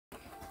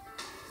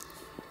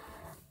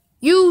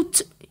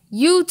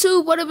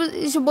YouTube, what up?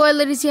 It's your boy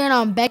Liddies here, and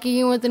I'm back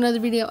again with another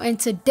video. And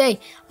today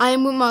I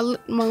am with my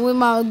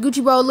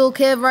Gucci bro, Lil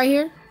Kev, right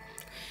here.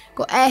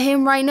 Go add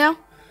him right now.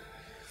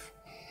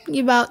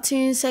 Give about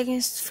 10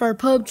 seconds for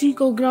PUBG.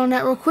 Go get on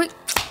that real quick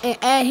and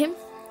add him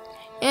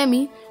and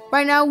me.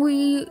 Right now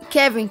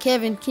Kevin,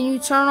 can you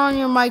turn on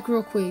your mic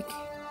real quick?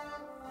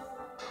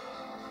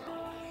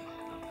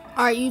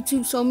 Alright,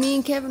 YouTube, so me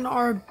and Kevin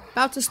are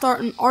about to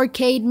start an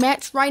arcade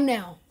match right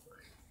now.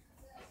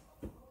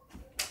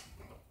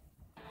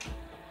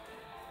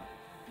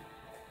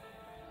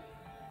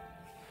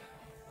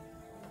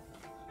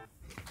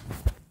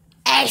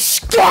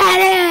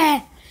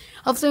 Scatter!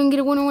 Hopefully I can get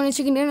a winner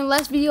chicken dinner.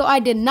 Last video I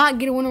did not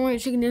get a winner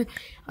chicken dinner.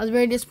 I was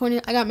very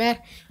disappointed. I got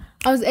mad.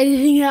 I was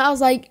editing it. I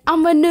was like,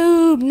 I'm a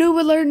noob. Noob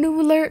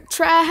alert.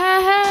 Trash.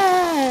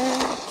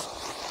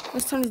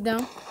 Let's turn this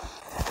down.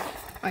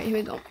 Alright, here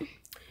we go.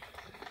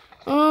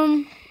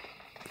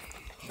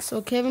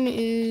 So Kevin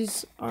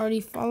is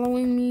already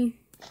following me.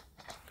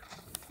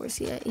 Where's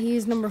he at? He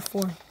is number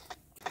 4.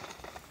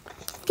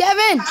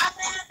 Kevin,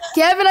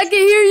 I can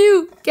hear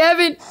you.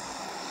 Kevin,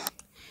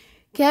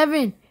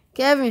 Trevor,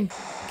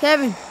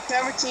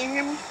 can you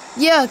hear me?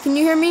 Yeah, can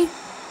you hear me?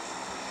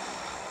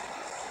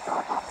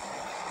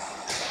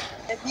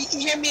 If you can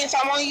hear me, if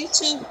I'm on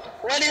YouTube,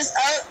 what is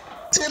up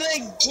to the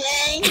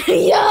gang?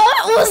 Yeah,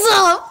 what's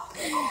up?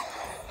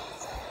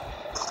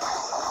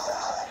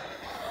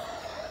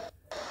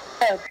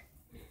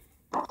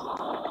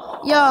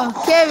 Yo,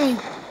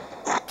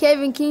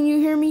 Kevin, can you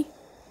hear me?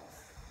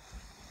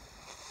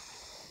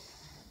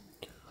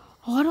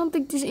 Oh, I don't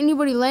think there's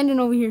anybody landing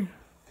over here.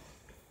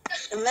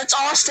 And let's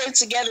all stay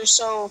together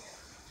so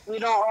we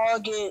don't all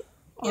get...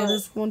 Oh,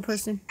 there's one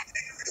person.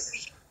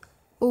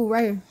 Oh,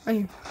 right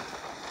here.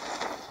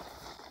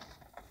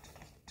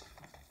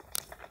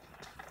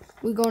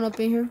 We going up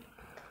in here.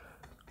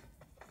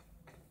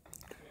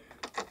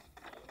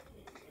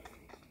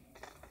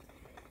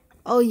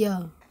 Oh,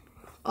 yeah.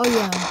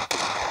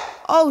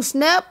 Oh,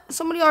 snap.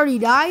 Somebody already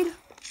died?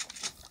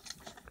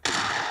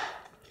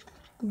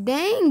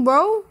 Dang,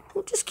 bro.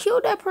 Who just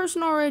killed that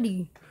person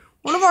already?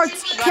 One of our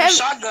got a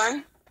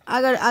shotgun.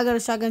 I got a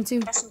shotgun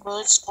too. Got some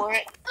bullets for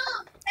it.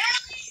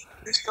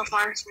 Let's go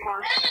find some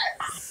more.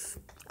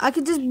 I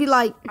could just be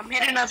like, I'm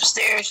heading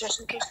upstairs just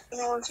in case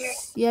no one's here.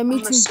 Yeah, me too.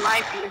 I'm gonna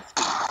snipe you.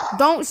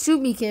 Don't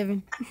shoot me,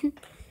 Kevin.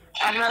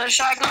 Another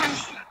shotgun?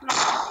 No.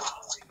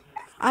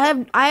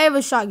 I have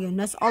a shotgun.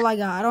 That's all I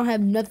got. I don't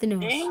have nothing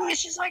else. Dang,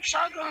 it's just like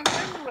shotguns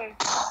everywhere.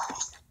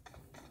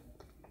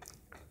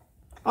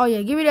 Oh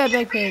yeah, give me that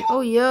backpack. Oh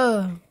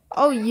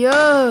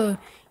yeah.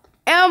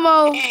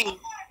 Ammo. Dang.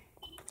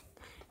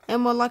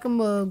 Ammo like a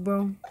mug,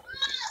 bro.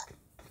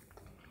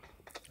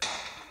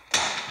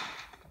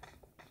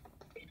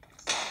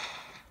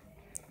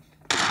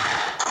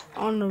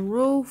 On the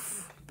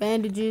roof.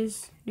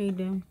 Bandages. Need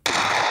them.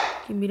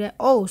 Give me that.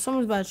 Oh,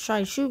 someone's about to try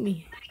to shoot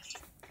me.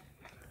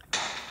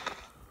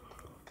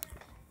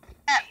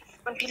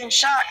 I'm getting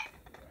shot.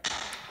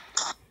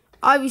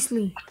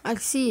 Obviously, I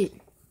can see it.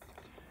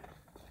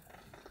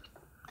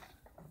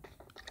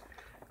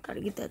 Gotta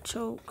get that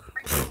choke.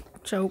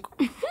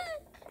 Alright,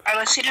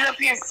 let's hit it up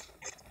here.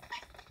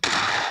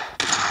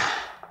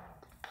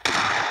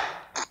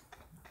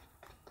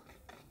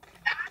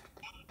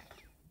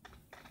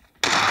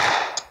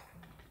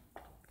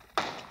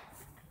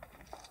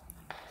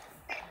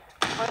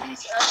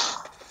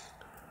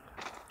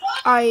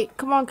 Alright,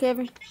 come on,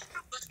 Kevin.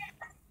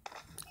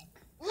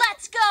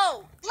 Let's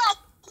go!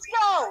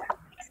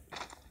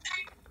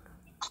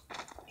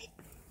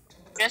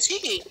 Yes, he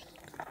did.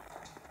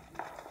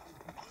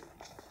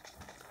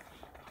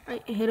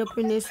 Alright, hit up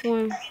in this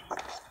one.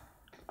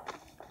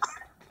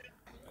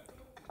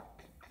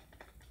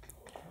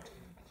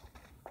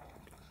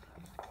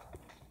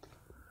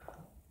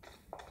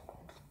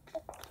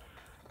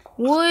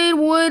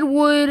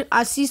 Wood.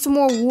 I see some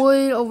more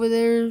wood over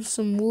there.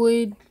 Some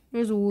wood.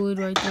 There's a wood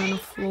right there on the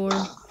floor.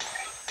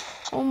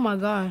 Oh my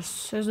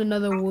gosh, there's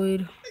another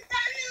wood.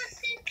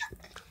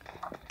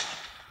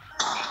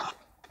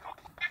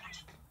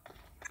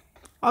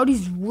 All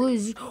these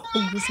woods. Oh,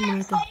 there's someone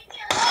right there.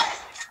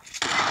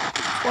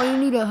 Why you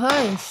need a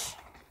hush?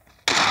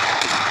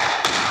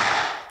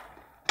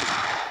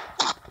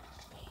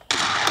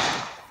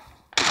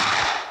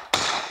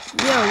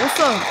 Yeah, what's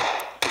up?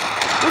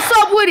 What's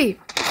up, Woody?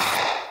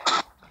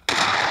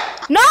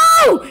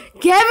 No!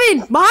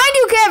 Kevin! Behind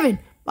you, Kevin!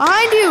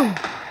 Behind you!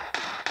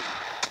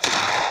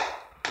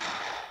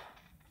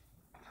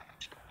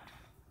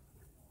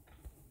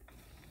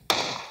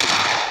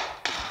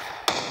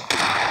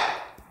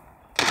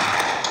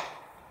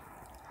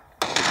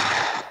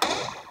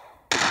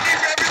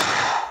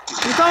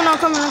 I'm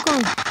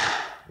coming.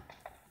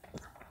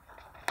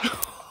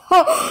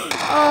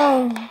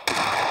 Oh.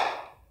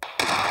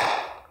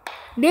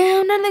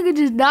 Damn, that nigga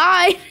just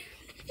died.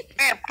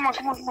 Hey,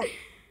 come on.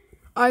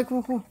 Alright,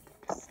 cool.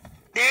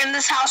 They're in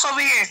this house over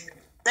here.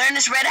 They're in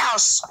this red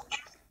house.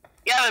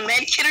 You have a med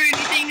kit or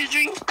anything to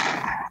drink?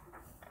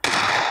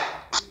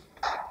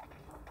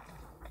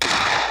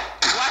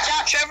 Watch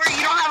out, Trevor.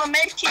 You don't have a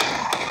med kit.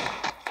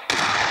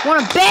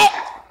 Wanna bet?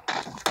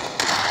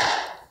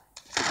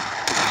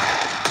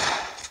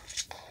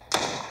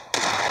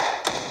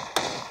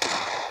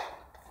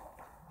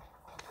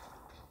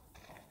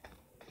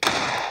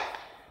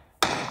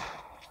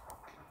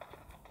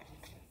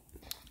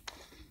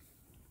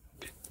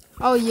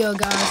 Oh yeah,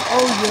 guys.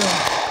 Oh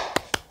yeah.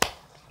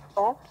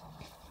 Oh.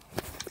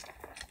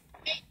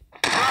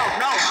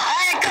 No.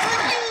 Hey,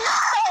 come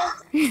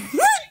here.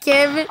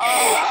 Kevin,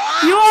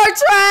 you are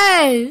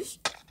trash.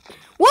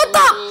 What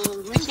the?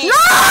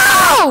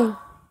 No!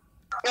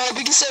 Alright,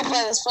 we can still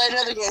play. Let's play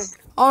another game.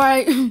 All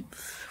right, we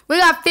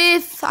got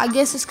 5th. I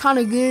guess it's kind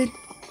of good.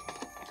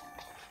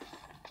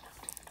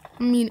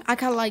 I mean, I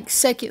got like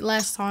 2nd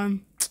last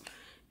time.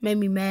 Made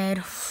me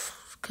mad,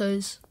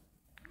 cause.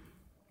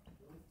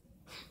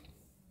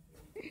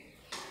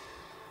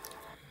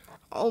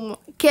 Oh my,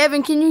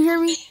 Kevin, can you hear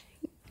me?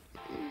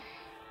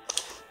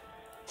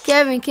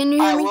 Kevin, can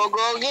you hear me? Alright, we'll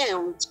go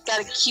again. We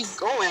gotta keep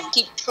going.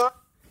 Keep trying.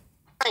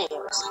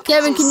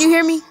 Kevin, can you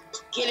hear me?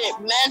 Get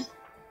it, man.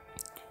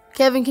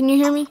 Kevin, can you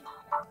hear me?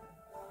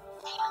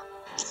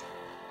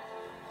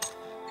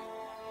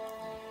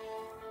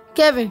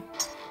 Kevin,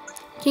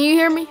 can you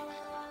hear me?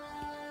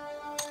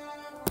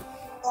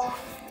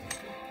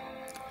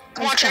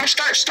 Come on, Trevor.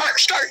 Start.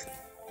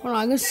 Hold on,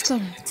 I'm just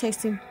gonna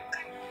text him.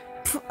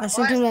 I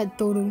sent him that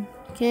photo.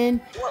 Can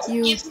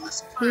you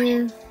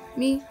hear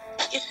me?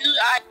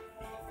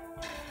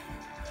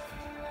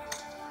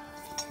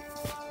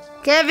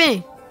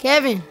 Kevin.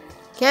 Kevin.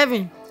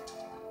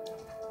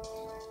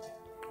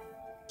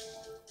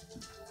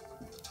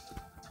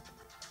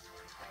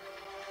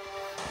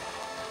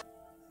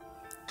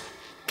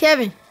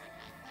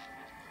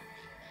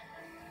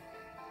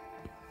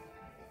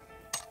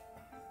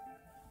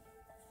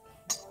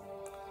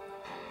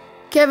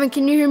 Kevin,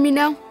 can you hear me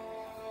now?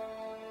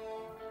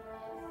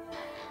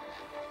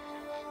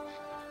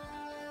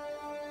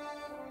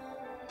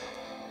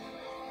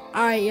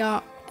 Alright,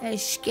 y'all.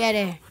 Let's get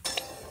it.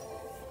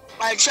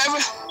 Alright, Trevor.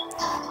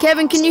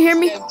 Kevin, can you hear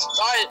me?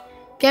 Start.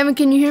 Kevin,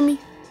 can you hear me?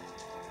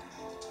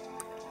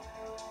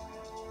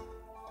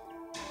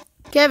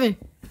 Kevin.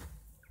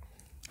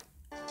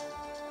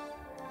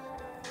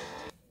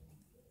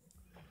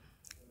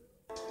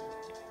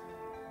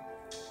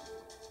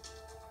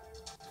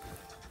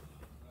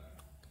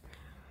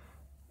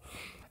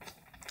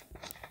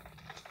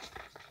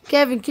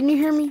 Kevin, can you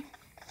hear me?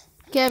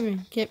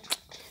 Kevin.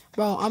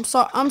 Bro, I'm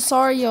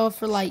sorry y'all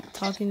for like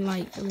talking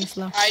like really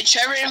slow. Alright,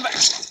 Trevor, what are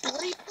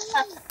you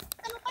doing?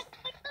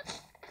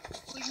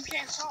 You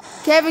can't talk.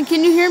 Kevin,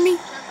 can you hear me?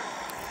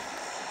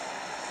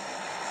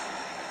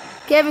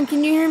 Kevin,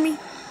 can you hear me?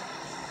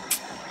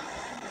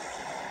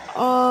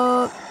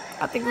 I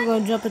think we're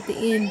gonna jump at the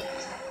end.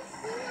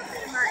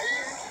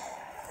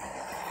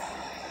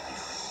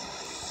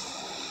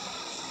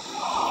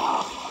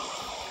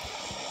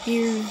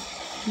 Hear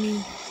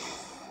me.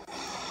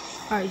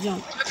 Alright,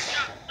 jump.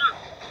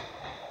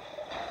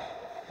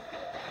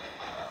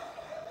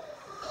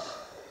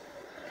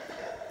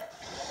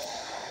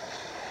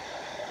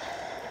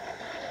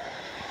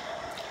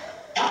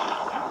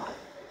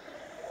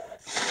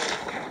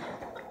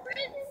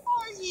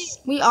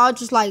 We all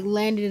just like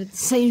landed at the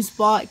same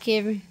spot,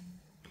 Kevin.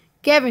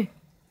 Kevin.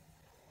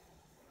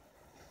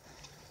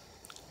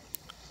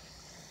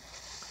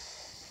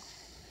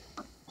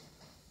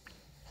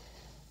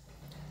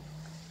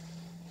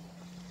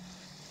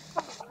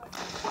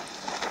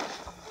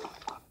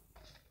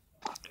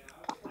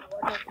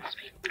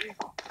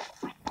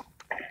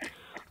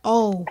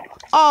 Oh,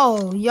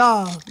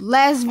 y'all.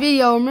 Last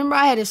video, remember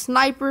I had a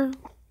sniper?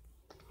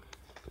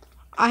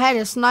 I had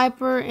a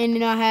sniper and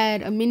then I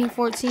had a mini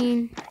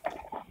 14.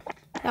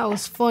 That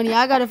was funny.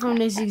 I got it from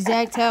this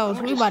exact house.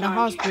 We by the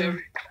hospital.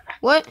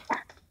 What?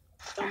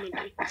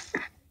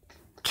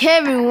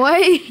 Kevin,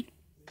 wait.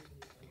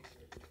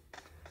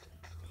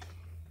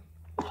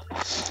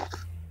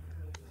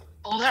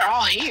 Oh, they're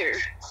all here.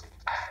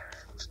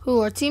 Who,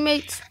 our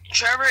teammates?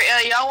 Trevor,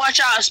 y'all watch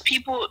out. It's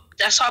people.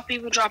 That's how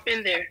people drop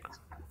in there.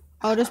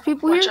 Oh, there's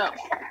people Watch here? out.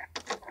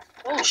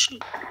 Oh,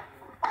 shoot.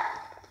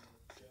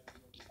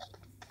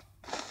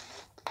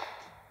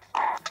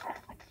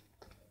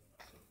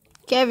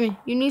 Kevin,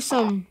 you need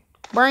some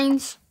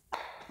brains?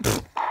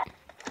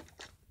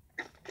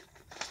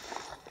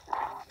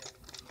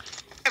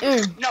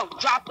 No,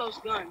 drop those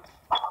guns.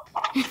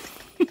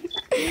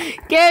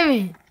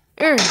 Kevin!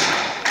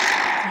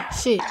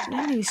 Shit, that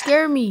nigga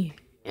scared me.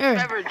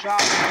 Trevor,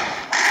 drop them.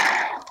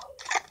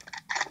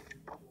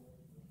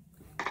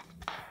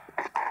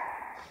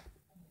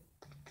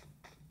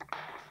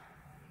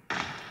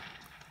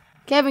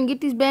 Kevin,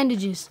 get these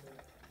bandages.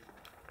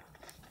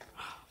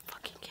 Oh,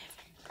 fucking Kevin.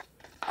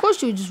 Of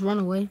course you would just run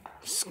away.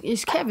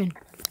 It's Kevin.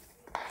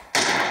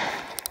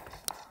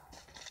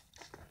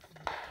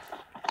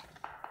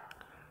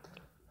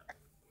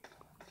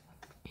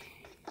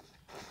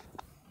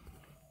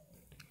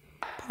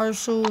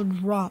 Partial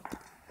drop.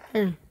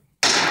 Here.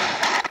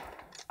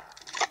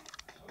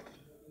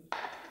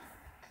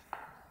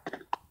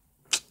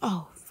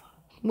 Oh, fuck.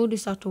 Move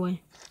this out the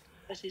way.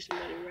 I see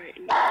somebody right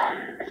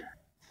now.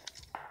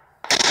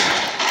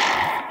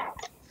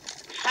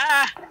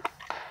 Ha!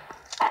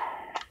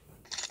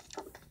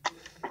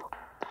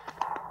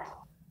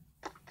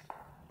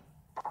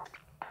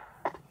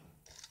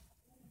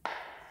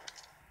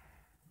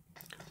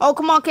 Oh,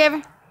 come on,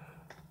 Kevin.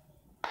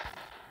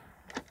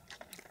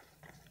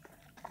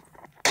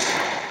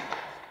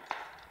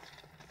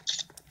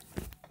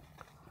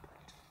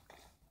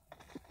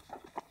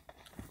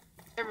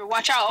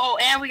 Watch out. Oh,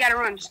 and we gotta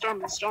run. The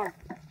storm.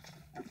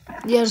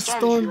 Yeah, the storm's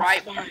storm.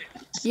 right behind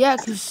us. Yeah,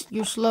 because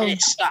you're slow. And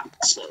it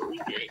stopped, so we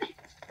good.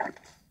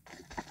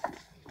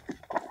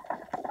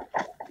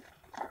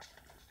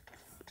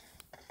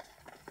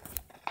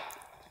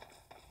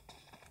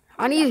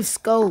 I need a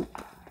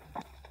scope.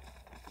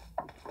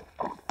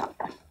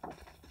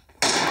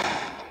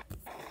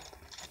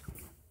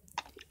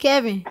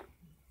 Kevin.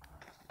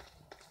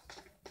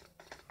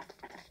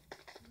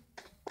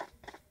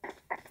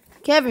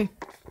 Kevin.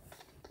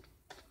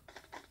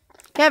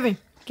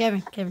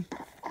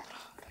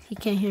 He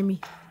can't hear me.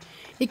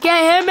 He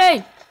can't hear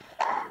me.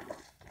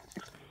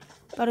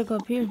 Gotta go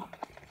up here.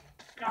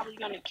 Probably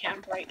gonna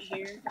camp right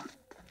here.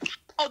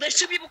 Oh, there's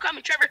 2 people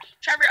coming. Trevor,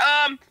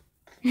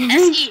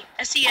 SE.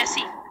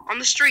 On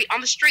the street.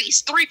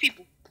 It's 3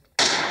 people.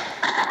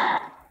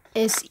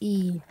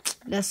 SE.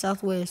 That's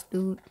Southwest,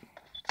 dude.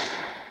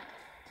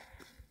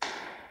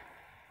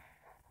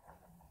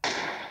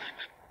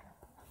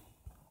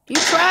 You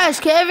trash,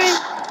 Kevin.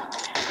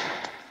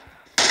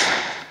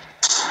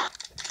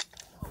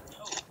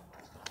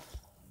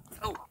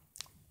 Oh.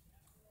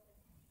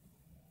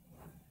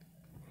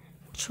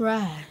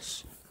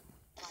 Trash.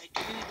 My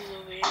dude is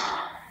over here.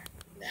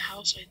 The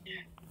house right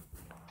there.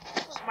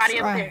 Somebody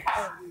up there.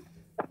 Oh.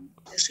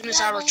 As soon as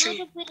I retreat.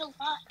 A little bit of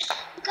luck.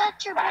 You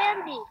got your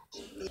bandage.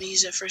 I'm gonna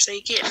use that first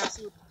aid kit. And I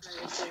see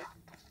right there.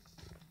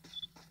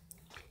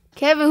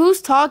 Kevin,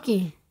 who's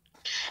talking?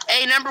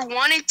 Hey, number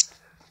 1 and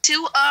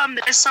 2,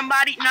 there's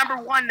somebody, number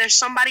 1, there's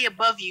somebody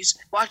above you.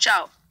 Watch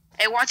out.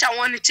 Hey, watch out,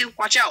 1 and 2,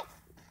 watch out.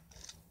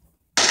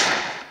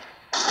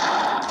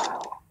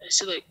 Let's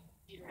see, look.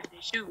 He's right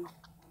there shooting.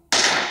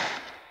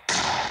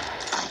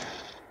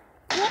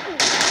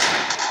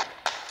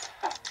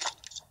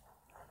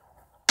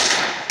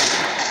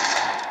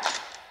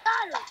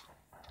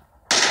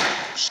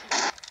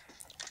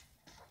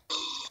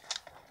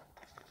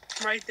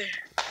 Right there.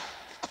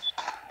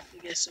 I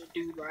guess so,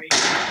 dude, right?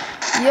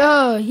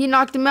 Yeah, he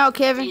knocked him out,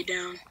 Kevin. Get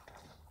down.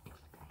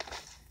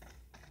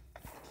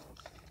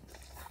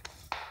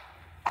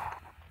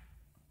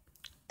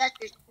 That's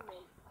your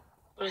teammate.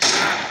 But it's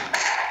not.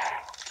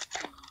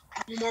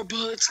 No more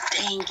bullets.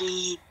 Dang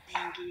it.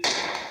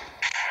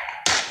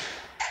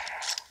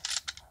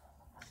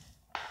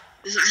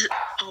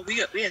 Oh, we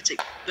gotta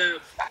take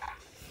the.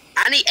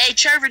 Hey,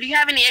 Trevor, do you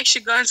have any extra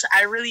guns?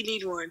 I really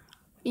need one.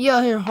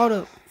 Yeah, here, hold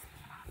up.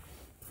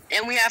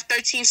 And we have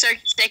 13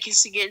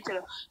 seconds to get into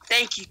the.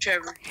 Thank you,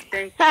 Trevor.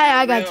 Thank you. Hey,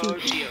 I got you.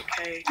 OG,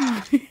 okay.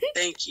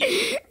 Thank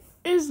you.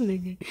 This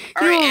nigga.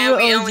 All right, and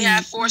we only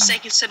have 4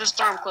 seconds till the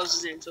storm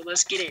closes in, so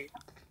let's get in.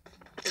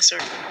 Yes, sir.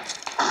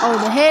 Oh,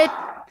 the head.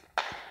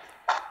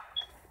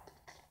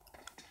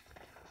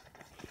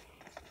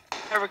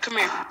 Trevor, come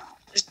here.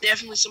 There's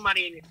definitely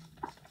somebody in here.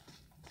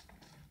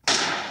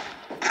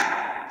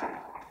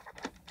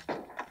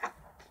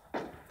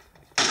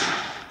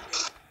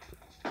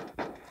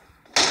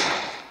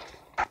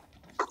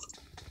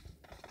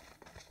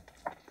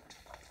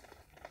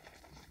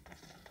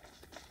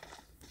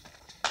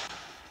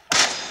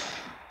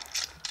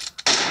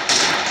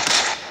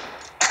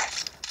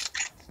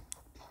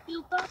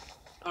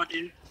 Oh,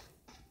 dude.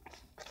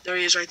 There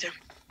he is right there.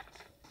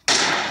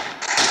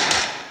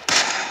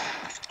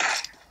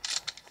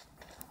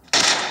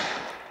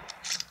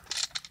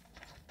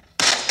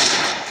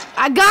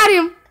 I got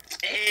him.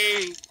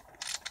 Hey.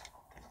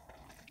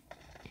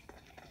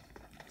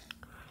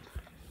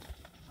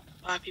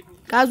 5 people.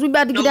 Guys, we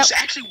about to get out.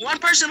 Actually, one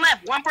person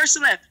left.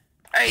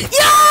 Hey.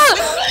 Yeah!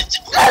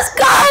 Let's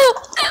go!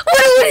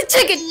 What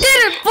chicken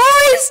dinner,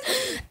 boys?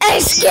 Hey,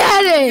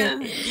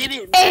 Scatter!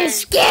 Hey,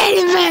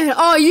 Scatter, man!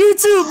 On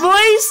YouTube,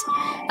 boys!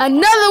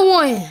 Another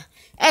one!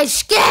 Hey,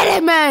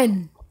 Scatter,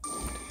 man!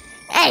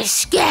 Hey,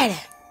 Scatter!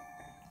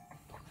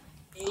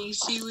 Hey, you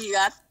see, we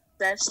got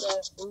that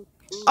stuff.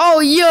 Oh,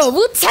 yeah,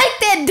 we'll take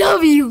that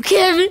W,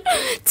 Kevin!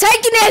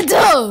 Taking that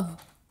dub!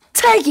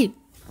 Take it!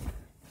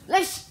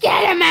 Let's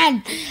scatter,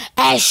 man!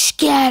 Hey,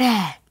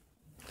 Scatter!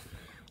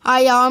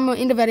 Alright, y'all, I'm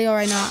in the video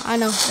right now. I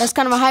know, that's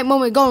kind of a hype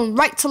moment. Going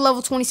right to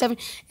level 27.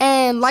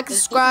 And like and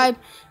subscribe.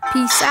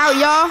 Peace out,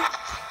 y'all.